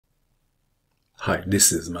Hi,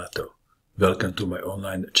 this is Mato. Welcome to my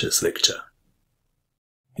online chess lecture.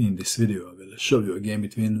 In this video I will show you a game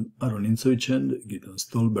between Aron Nimzowitsch and Gideon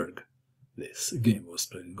Stahlberg. This game was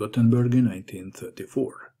played in Gothenburg in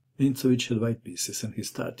 1934. Nimzowitsch had white pieces and he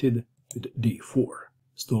started with d4.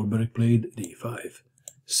 Stahlberg played d5,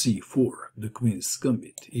 c4, the queen's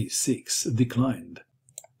gambit, e6, declined,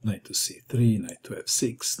 knight to c3, knight to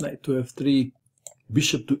f6, knight to f3,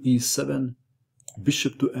 bishop to e7,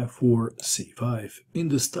 bishop to f4, c5, in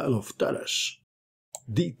the style of Tarrasch.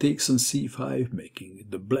 D takes on c5, making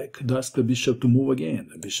the black dark bishop to move again.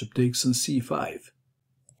 Bishop takes on c5.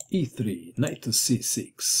 e3, knight to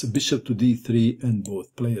c6, bishop to d3, and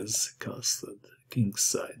both players castled king's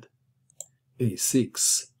side.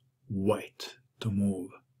 a6, white to move.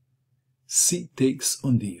 C takes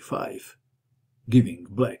on d5, giving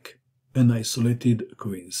black an isolated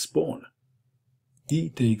queen's pawn. E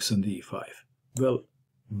takes on d5. Well,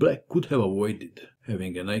 black could have avoided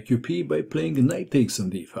having an IQP by playing knight takes on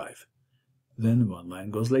d5. Then one line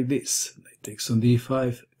goes like this: knight takes on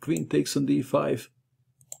d5, queen takes on d5,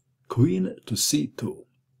 queen to c2.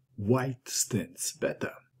 White stands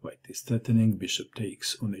better. White is threatening, bishop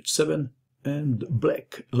takes on h7, and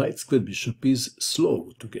black light-squared bishop is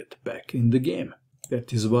slow to get back in the game.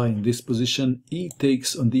 That is why in this position e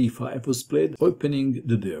takes on d5 was played, opening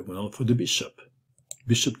the diagonal for the bishop.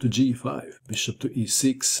 Bishop to g5, bishop to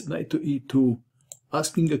e6, knight to e2,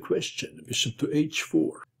 asking a question, bishop to h4,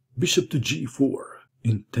 bishop to g4,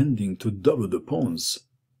 intending to double the pawns.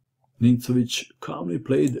 Nimzowitsch calmly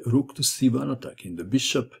played rook to c1, attacking the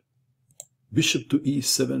bishop, bishop to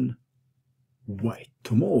e7, white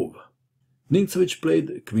to move. Nimzowitsch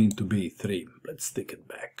played queen to b3. Let's take it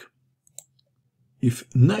back. If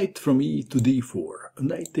knight from e to d4,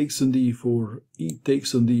 knight takes on d4, e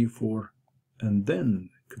takes on d4, and then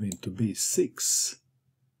queen to b6,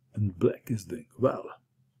 and black is doing well.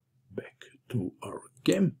 Back to our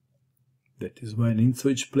game. That is why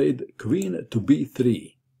Nimzowitsch played queen to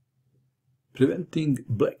b3, preventing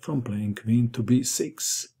black from playing queen to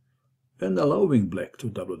b6, and allowing black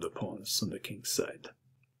to double the pawns on the king's side.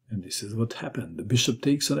 And this is what happened. The bishop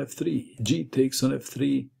takes on f3, g takes on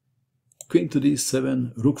f3, queen to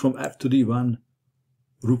d7, rook from f to d1,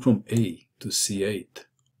 rook from a to c8.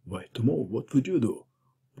 White to move. What would you do?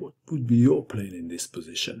 What would be your plan in this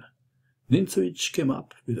position? Nimzowitsch came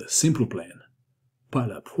up with a simple plan.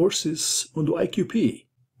 Pile up horses on the IQP,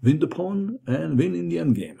 win the pawn and win in the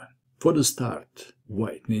endgame. For the start,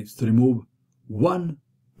 white needs to remove one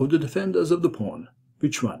of the defenders of the pawn.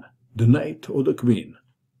 Which one? The knight or the queen?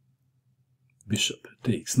 Bishop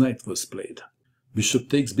takes knight was played. Bishop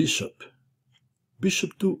takes bishop.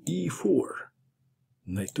 Bishop to e4.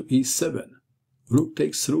 Knight to e7. Rook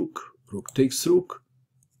takes rook. Rook takes rook.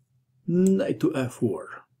 Knight to f4.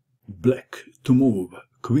 Black to move.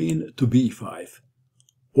 Queen to b5.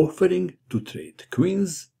 Offering to trade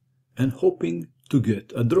queens and hoping to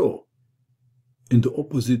get a draw in the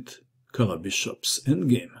opposite color bishop's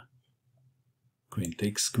endgame. Queen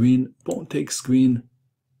takes queen. Pawn takes queen.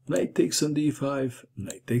 Knight takes on d5.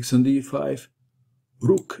 Knight takes on d5.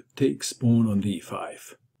 Rook takes pawn on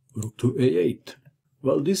d5. Rook to a8.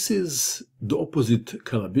 Well, this is the opposite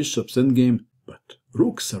color bishop's endgame, but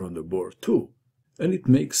rooks are on the board too, and it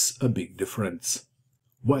makes a big difference.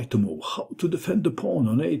 White to move. How to defend the pawn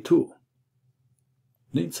on a2?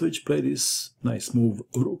 Nimzowitsch played this nice move,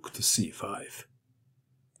 rook to c5.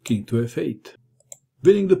 King to f8.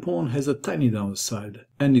 Winning the pawn has a tiny downside,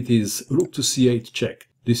 and it is rook to c8 check.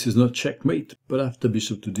 This is not checkmate, but after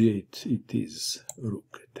bishop to d8 it is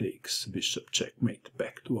rook takes bishop checkmate.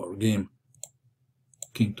 Back to our game.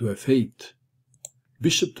 King to f8,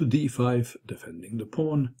 bishop to d5, defending the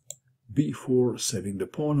pawn, b4, saving the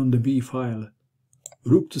pawn on the b file,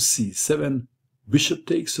 rook to c7, bishop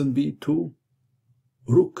takes on b2,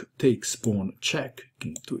 rook takes pawn check,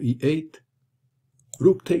 king to e8,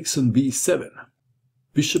 rook takes on b7,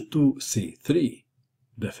 bishop to c3,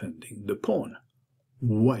 defending the pawn.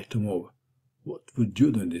 White to move. What would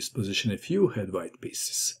you do in this position if you had white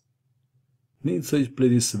pieces? Nimzowitsch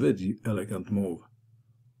played this very elegant move.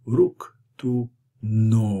 Rook to...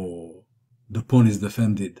 no. The pawn is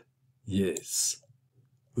defended. Yes.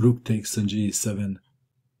 Rook takes on g7.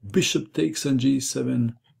 Bishop takes on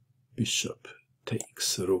g7. Bishop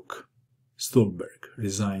takes rook. Stahlberg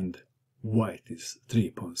resigned. White is 3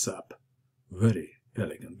 pawns up. Very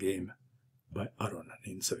elegant game by Aron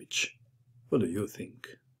Nimzowitsch. What do you think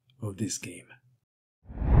of this game?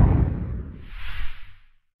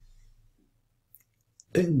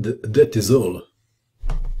 And that is all.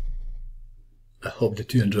 I hope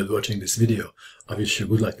that you enjoyed watching this video. I wish you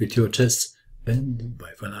good luck with your chess, and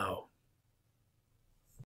bye for now.